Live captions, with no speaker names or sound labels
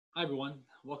Hi, everyone.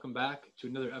 Welcome back to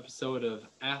another episode of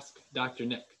Ask Dr.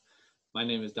 Nick. My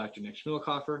name is Dr. Nick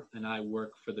Schmilkoffer, and I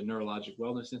work for the Neurologic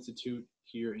Wellness Institute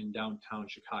here in downtown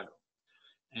Chicago.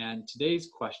 And today's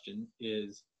question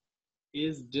is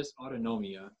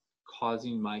dysautonomia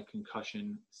causing my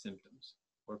concussion symptoms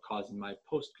or causing my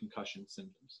post-concussion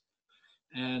symptoms?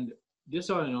 And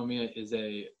dysautonomia is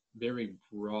a very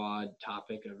broad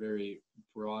topic, a very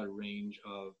broad range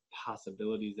of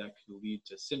possibilities that could lead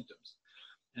to symptoms.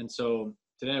 And so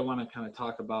today I want to kind of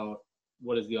talk about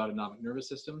what is the autonomic nervous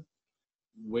system,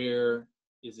 where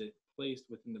is it placed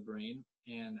within the brain,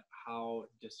 and how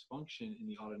dysfunction in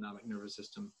the autonomic nervous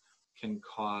system can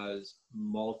cause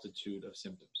multitude of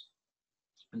symptoms.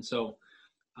 And so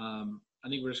I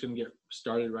think we're just going to get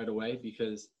started right away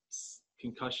because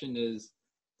concussion is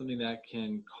something that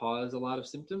can cause a lot of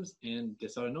symptoms, and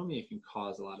dysautonomia can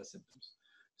cause a lot of symptoms.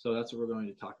 So that's what we're going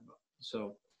to talk about.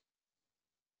 So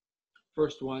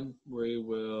first one, we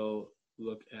will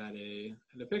look at a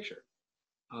picture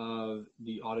of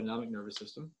the autonomic nervous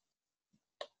system.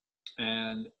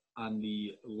 And on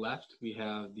the left, we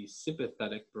have the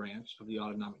sympathetic branch of the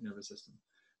autonomic nervous system.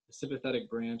 The sympathetic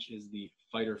branch is the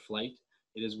fight or flight.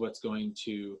 It is what's going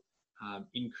to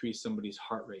increase somebody's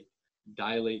heart rate,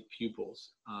 dilate pupils,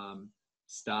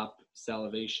 stop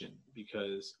salivation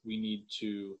because we need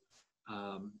to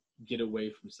get away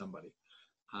from somebody.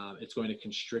 It's going to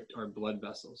constrict our blood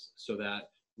vessels so that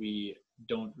we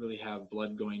don't really have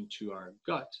blood going to our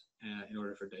gut in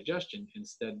order for digestion.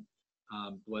 Instead,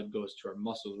 blood goes to our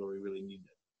muscles where we really need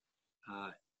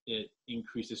it. It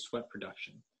increases sweat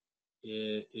production.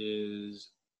 It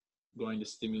is going to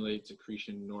stimulate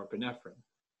secretion of norepinephrine.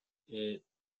 It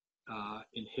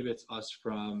inhibits us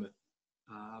from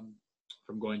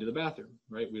going to the bathroom,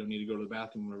 right? We don't need to go to the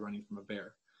bathroom when we're running from a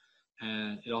bear.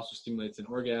 And it also stimulates an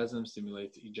orgasm,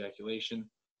 stimulates ejaculation.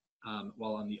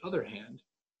 While on the other hand,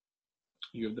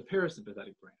 you have the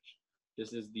parasympathetic branch.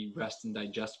 This is the rest and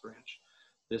digest branch.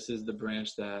 This is the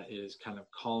branch that is kind of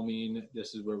calming.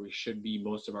 This is where we should be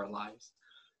most of our lives.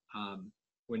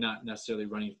 We're not necessarily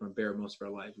running from a bear most of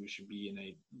our lives. We should be in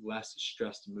a less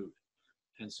stressed mood.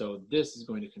 And so this is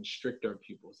going to constrict our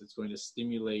pupils. It's going to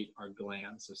stimulate our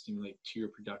glands, so stimulate tear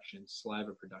production,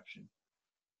 saliva production.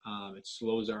 It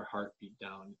slows our heartbeat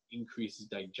down, increases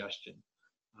digestion,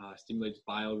 stimulates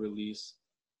bile release.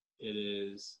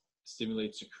 It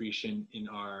stimulates secretion in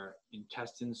our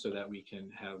intestines so that we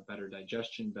can have better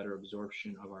digestion, better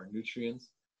absorption of our nutrients.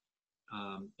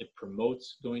 It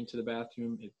promotes going to the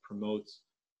bathroom. It promotes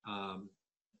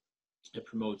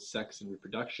sex and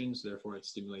reproduction, so therefore it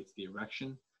stimulates the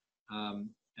erection.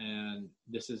 And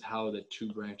this is how the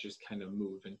two branches kind of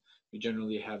move. And we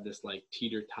generally have this like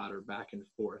teeter-totter back and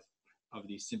forth of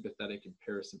the sympathetic and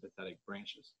parasympathetic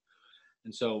branches.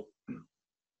 And so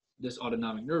this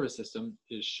autonomic nervous system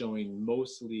is showing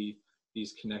mostly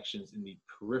these connections in the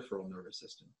peripheral nervous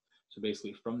system. So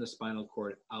basically from the spinal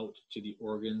cord out to the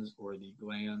organs or the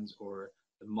glands or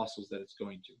the muscles that it's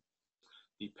going to.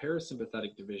 The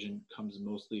parasympathetic division comes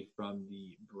mostly from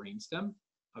the brainstem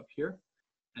up here,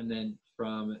 and then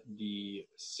from the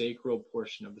sacral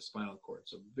portion of the spinal cord.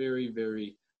 So very,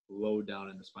 very low down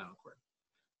in the spinal cord.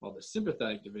 While the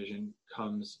sympathetic division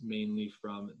comes mainly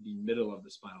from the middle of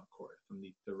the spinal cord, from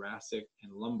the thoracic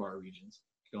and lumbar regions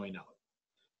going out.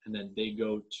 And then they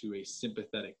go to a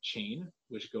sympathetic chain,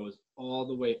 which goes all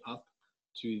the way up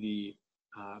to the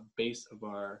base of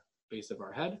our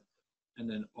head, and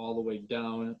then all the way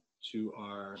down to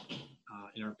our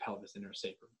in our pelvis, in our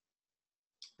sacrum.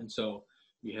 And so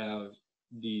we have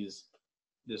this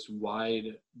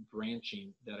wide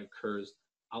branching that occurs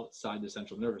outside the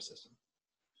central nervous system.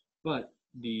 But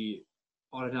the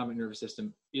autonomic nervous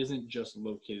system isn't just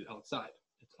located outside.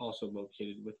 It's also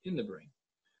located within the brain.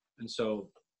 And so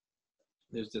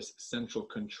there's this central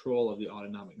control of the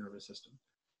autonomic nervous system.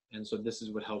 And so this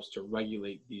is what helps to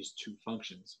regulate these two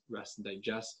functions, rest and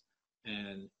digest,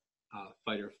 and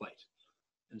fight or flight.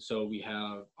 And so we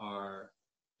have our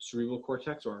cerebral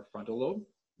cortex, or our frontal lobe.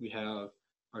 We have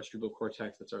our cerebral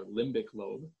cortex, that's our limbic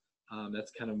lobe.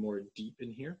 That's kind of more deep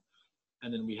in here.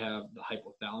 And then we have the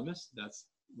hypothalamus. That's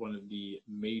one of the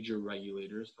major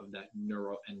regulators of that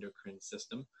neuroendocrine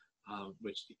system,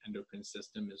 which the endocrine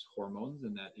system is hormones,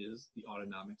 and that is the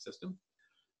autonomic system.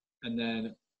 And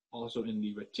then also in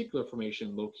the reticular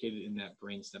formation located in that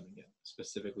brainstem again,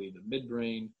 specifically the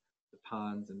midbrain, the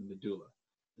pons, and the medulla.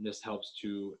 And this helps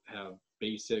to have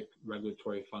basic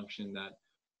regulatory function that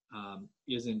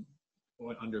isn't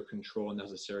under control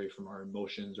necessary from our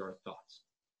emotions or our thoughts.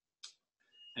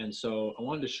 And so I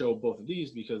wanted to show both of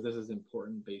these because this is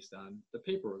important based on the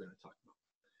paper we're going to talk about.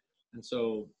 And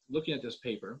so looking at this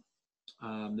paper,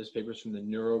 This paper is from the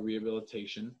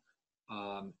Neurorehabilitation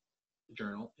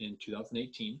Journal in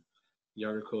 2018. The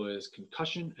article is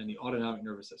Concussion and the Autonomic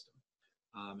Nervous System,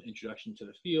 Introduction to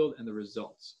the Field and the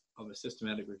Results of a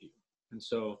Systematic Review. And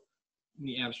so in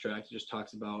the abstract, it just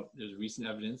talks about there's recent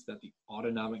evidence that the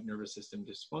autonomic nervous system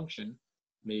dysfunction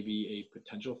may be a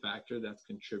potential factor that's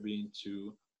contributing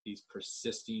to these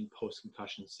persisting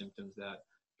post-concussion symptoms that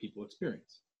people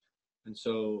experience. And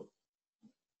so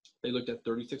they looked at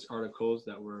 36 articles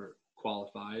that were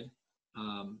qualified.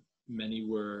 Many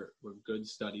were good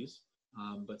studies,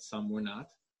 but some were not.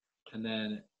 And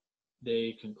then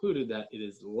they concluded that it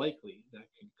is likely that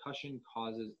concussion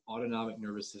causes autonomic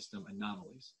nervous system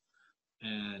anomalies.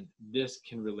 And this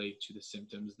can relate to the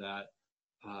symptoms that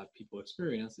people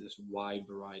experience, this wide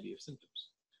variety of symptoms.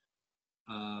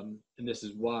 And this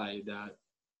is why that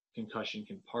concussion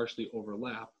can partially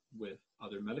overlap with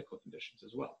other medical conditions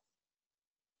as well.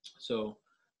 So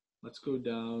let's go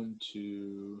down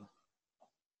to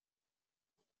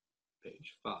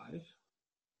page 5. And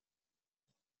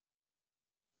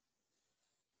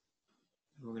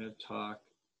we're going to talk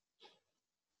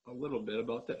a little bit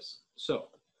about this. So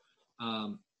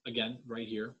again, right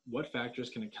here, what factors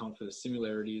can account for the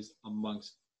similarities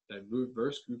amongst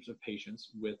diverse groups of patients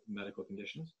with medical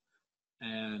conditions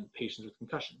and patients with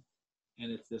concussion?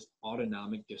 And it's this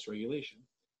autonomic dysregulation.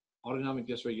 Autonomic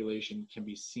dysregulation can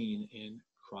be seen in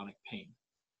chronic pain,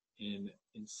 in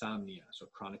insomnia, so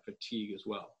chronic fatigue as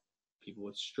well, people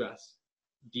with stress,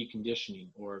 deconditioning,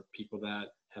 or people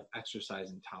that have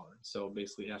exercise intolerance. So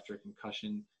basically after a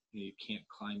concussion, you can't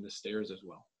climb the stairs as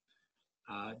well.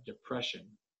 Depression,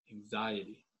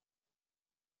 anxiety.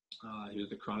 Here's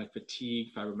the chronic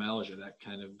fatigue, fibromyalgia, that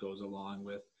kind of goes along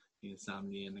with the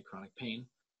insomnia and the chronic pain.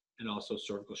 And also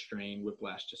cervical strain,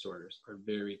 whiplash disorders are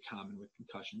very common with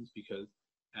concussions because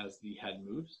as the head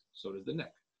moves, so does the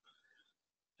neck.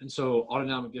 And so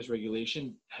autonomic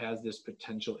dysregulation has this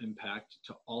potential impact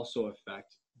to also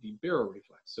affect the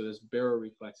baroreflex. So this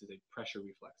baroreflex is a pressure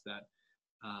reflex that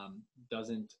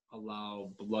doesn't allow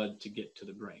blood to get to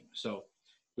the brain. So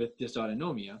with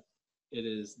dysautonomia, it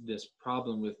is this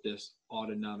problem with this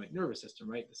autonomic nervous system,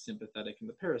 right? The sympathetic and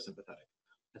the parasympathetic.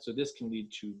 And so this can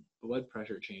lead to blood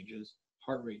pressure changes,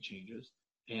 heart rate changes,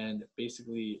 and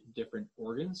basically different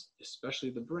organs, especially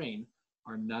the brain,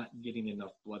 are not getting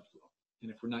enough blood flow. And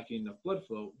if we're not getting enough blood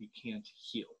flow, we can't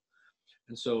heal.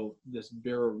 And so this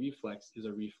baroreflex is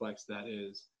a reflex that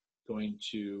is going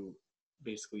to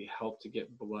basically help to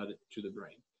get blood to the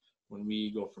brain. When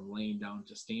we go from laying down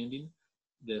to standing,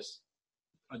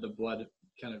 the blood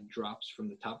kind of drops from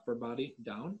the top of our body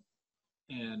down.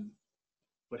 And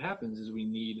what happens is we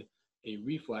need a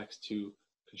reflex to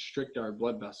constrict our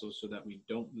blood vessels so that we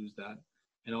don't lose that,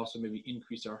 and also maybe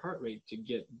increase our heart rate to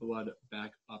get blood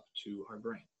back up to our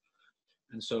brain.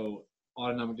 And so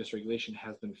autonomic dysregulation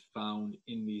has been found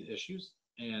in these issues,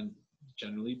 and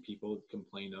generally people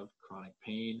complain of chronic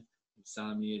pain,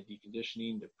 insomnia,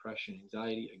 deconditioning, depression,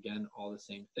 anxiety, again, all the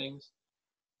same things,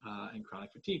 and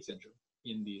chronic fatigue syndrome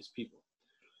in these people.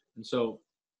 And so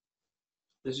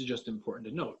this is just important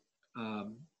to note.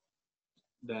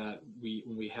 That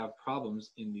when we have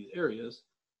problems in these areas,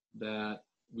 that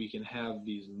we can have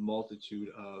these multitude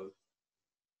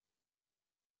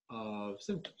of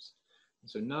symptoms. And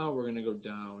so now we're going to go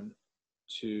down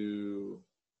to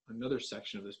another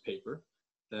section of this paper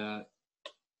that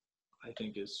I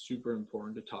think is super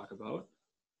important to talk about.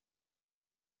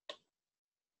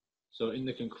 So in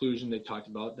the conclusion, they talked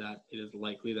about that it is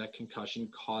likely that concussion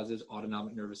causes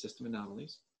autonomic nervous system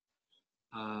anomalies.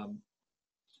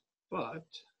 But,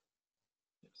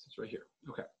 yes, it's right here.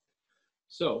 Okay.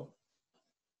 So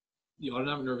the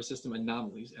autonomic nervous system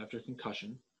anomalies after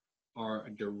concussion are a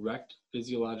direct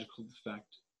physiological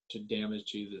defect to damage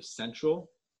to the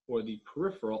central or the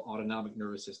peripheral autonomic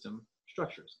nervous system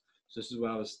structures. So this is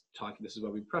what I was talking, this is why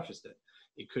we prefaced it.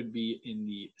 It could be in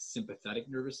the sympathetic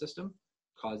nervous system,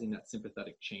 causing that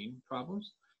sympathetic chain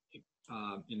problems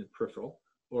in the peripheral,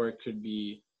 or it could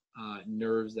be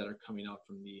nerves that are coming out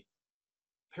from the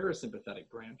parasympathetic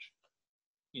branch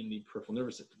in the peripheral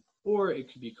nervous system, or it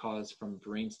could be caused from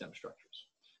brainstem structures.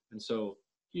 And so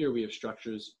here we have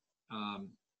structures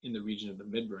in the region of the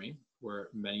midbrain where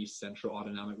many central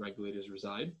autonomic regulators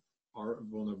reside, are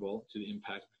vulnerable to the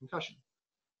impact of concussion.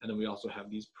 And then we also have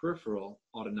these peripheral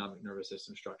autonomic nervous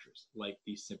system structures like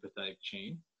the sympathetic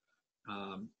chain,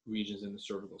 regions in the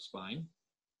cervical spine,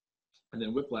 and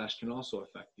then whiplash can also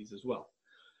affect these as well.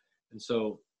 And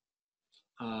so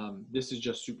this is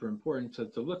just super important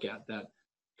to look at, that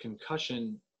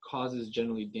concussion causes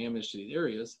generally damage to these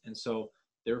areas. And so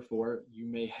therefore you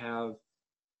may have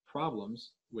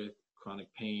problems with chronic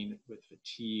pain, with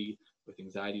fatigue, with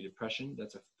anxiety, depression,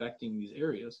 that's affecting these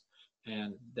areas.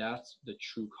 And that's the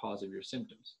true cause of your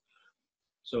symptoms.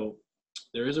 So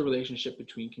there is a relationship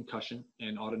between concussion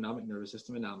and autonomic nervous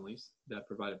system anomalies that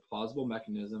provide a plausible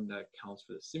mechanism that accounts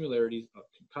for the similarities of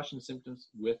concussion symptoms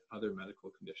with other medical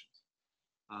conditions.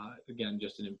 Again,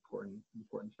 just an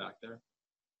important fact there.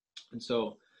 And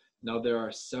so now there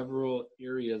are several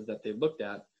areas that they looked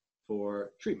at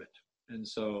for treatment. And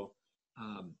so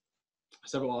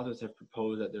several authors have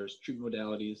proposed that there's treatment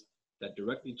modalities that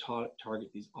directly target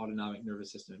these autonomic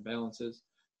nervous system imbalances.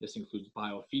 This includes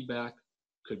biofeedback,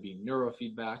 could be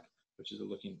neurofeedback, which is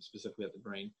looking specifically at the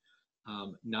brain,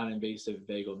 non-invasive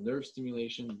vagal nerve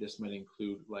stimulation. This might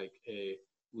include like a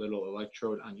little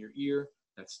electrode on your ear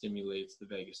that stimulates the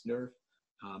vagus nerve,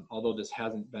 although this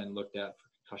hasn't been looked at for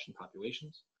concussion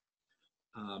populations.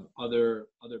 Other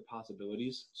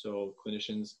possibilities, so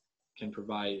clinicians can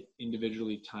provide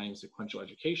individually timed sequential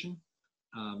education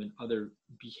and other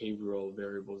behavioral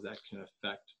variables that can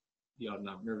affect the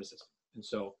autonomic nervous system. And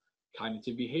so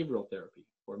cognitive behavioral therapy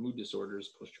for mood disorders,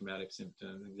 post-traumatic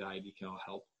symptoms, anxiety can all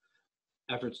help.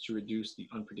 Efforts to reduce the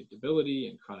unpredictability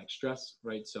and chronic stress,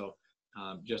 right? So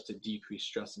just to decrease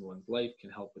stress in one's life can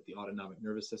help with the autonomic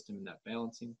nervous system and that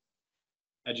balancing.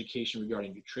 Education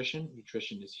regarding nutrition.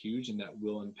 Nutrition is huge, and that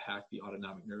will impact the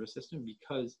autonomic nervous system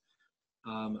because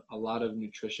a lot of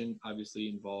nutrition obviously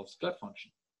involves gut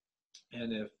function.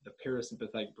 And if the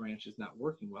parasympathetic branch is not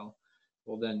working well,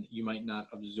 then you might not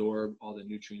absorb all the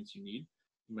nutrients you need.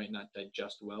 You might not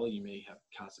digest well. You may have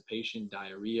constipation,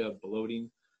 diarrhea, bloating.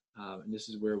 And this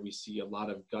is where we see a lot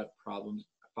of gut problems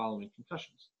following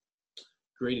concussions.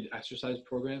 Graded exercise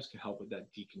programs can help with that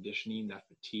deconditioning, that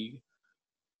fatigue.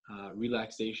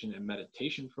 Relaxation and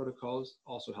meditation protocols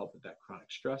also help with that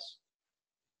chronic stress.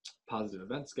 Positive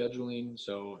event scheduling,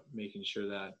 so making sure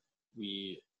that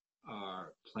we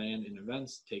are planned in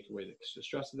events, take away the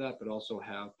stress of that, but also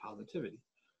have positivity.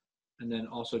 And then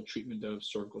also treatment of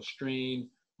cervical strain,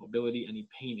 mobility, any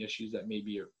pain issues that may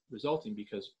be resulting,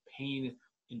 because pain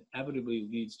inevitably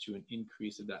leads to an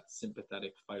increase of that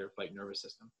sympathetic fight or flight nervous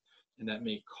system. And that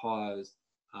may cause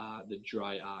the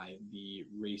dry eye, the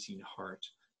racing heart,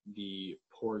 the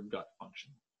poor gut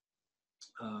function.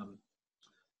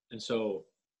 And so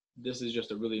this is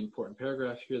just a really important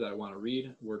paragraph here that I want to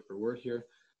read word for word here.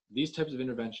 These types of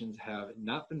interventions have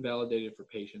not been validated for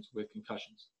patients with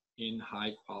concussions in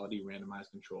high quality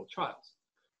randomized controlled trials.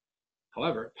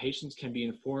 However, patients can be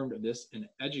informed of this and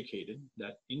educated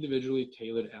that individually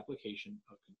tailored application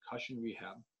of concussion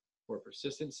rehab for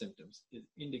persistent symptoms is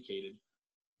indicated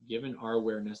given our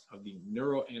awareness of the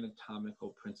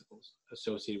neuroanatomical principles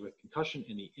associated with concussion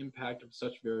and the impact of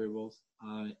such variables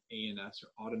on ANS,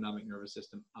 or autonomic nervous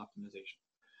system optimization.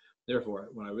 Therefore,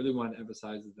 what I really want to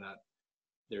emphasize is that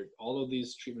all of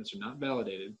these treatments are not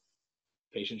validated.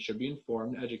 Patients should be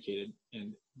informed and educated,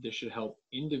 and this should help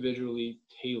individually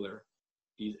tailor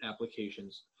these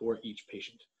applications for each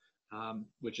patient,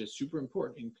 which is super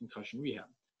important in concussion rehab.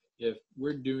 If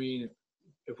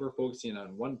we're focusing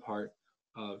on one part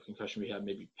of concussion rehab,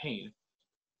 maybe pain,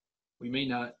 we may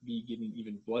not be getting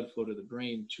even blood flow to the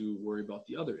brain to worry about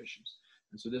the other issues.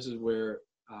 And so this is where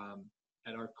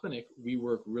at our clinic, we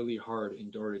work really hard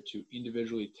in order to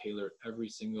individually tailor every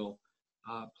single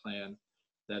plan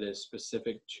that is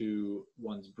specific to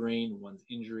one's brain, one's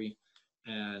injury,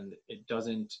 and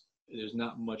there's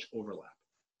not much overlap.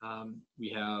 We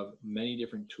have many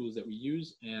different tools that we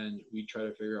use, and we try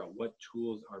to figure out what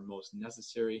tools are most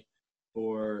necessary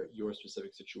for your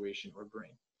specific situation or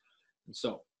brain. And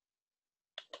so,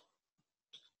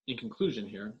 in conclusion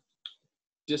here,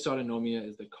 dysautonomia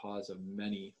is the cause of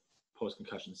many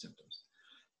post-concussion symptoms.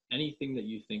 Anything that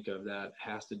you think of that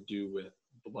has to do with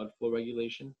blood flow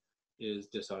regulation is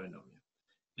dysautonomia.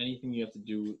 Anything you have to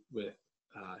do with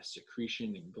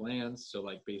secretion in glands, so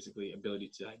like basically ability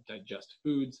to digest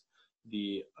foods,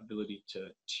 the ability to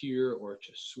tear or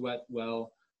to sweat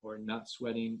well or not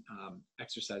sweating,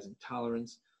 exercise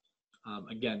intolerance.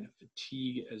 Again,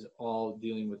 fatigue is all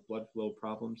dealing with blood flow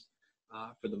problems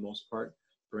for the most part.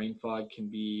 Brain fog can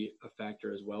be a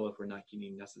factor as well if we're not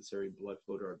getting necessary blood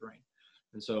flow to our brain.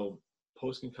 And so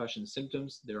post-concussion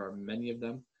symptoms, there are many of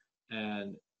them,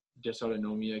 and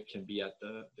dysautonomia can be at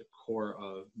the core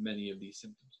of many of these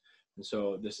symptoms. And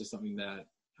so this is something that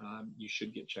you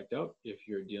should get checked out if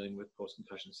you're dealing with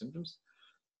post-concussion symptoms.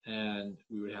 And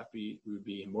we would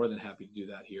be more than happy to do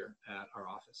that here at our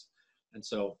office. And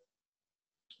so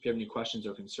if you have any questions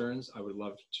or concerns, I would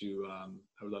love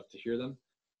to hear them.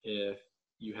 If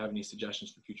you have any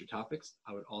suggestions for future topics,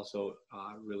 I would also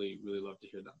really love to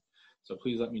hear them. So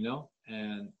please let me know.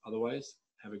 And otherwise,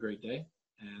 have a great day.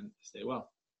 and stay well.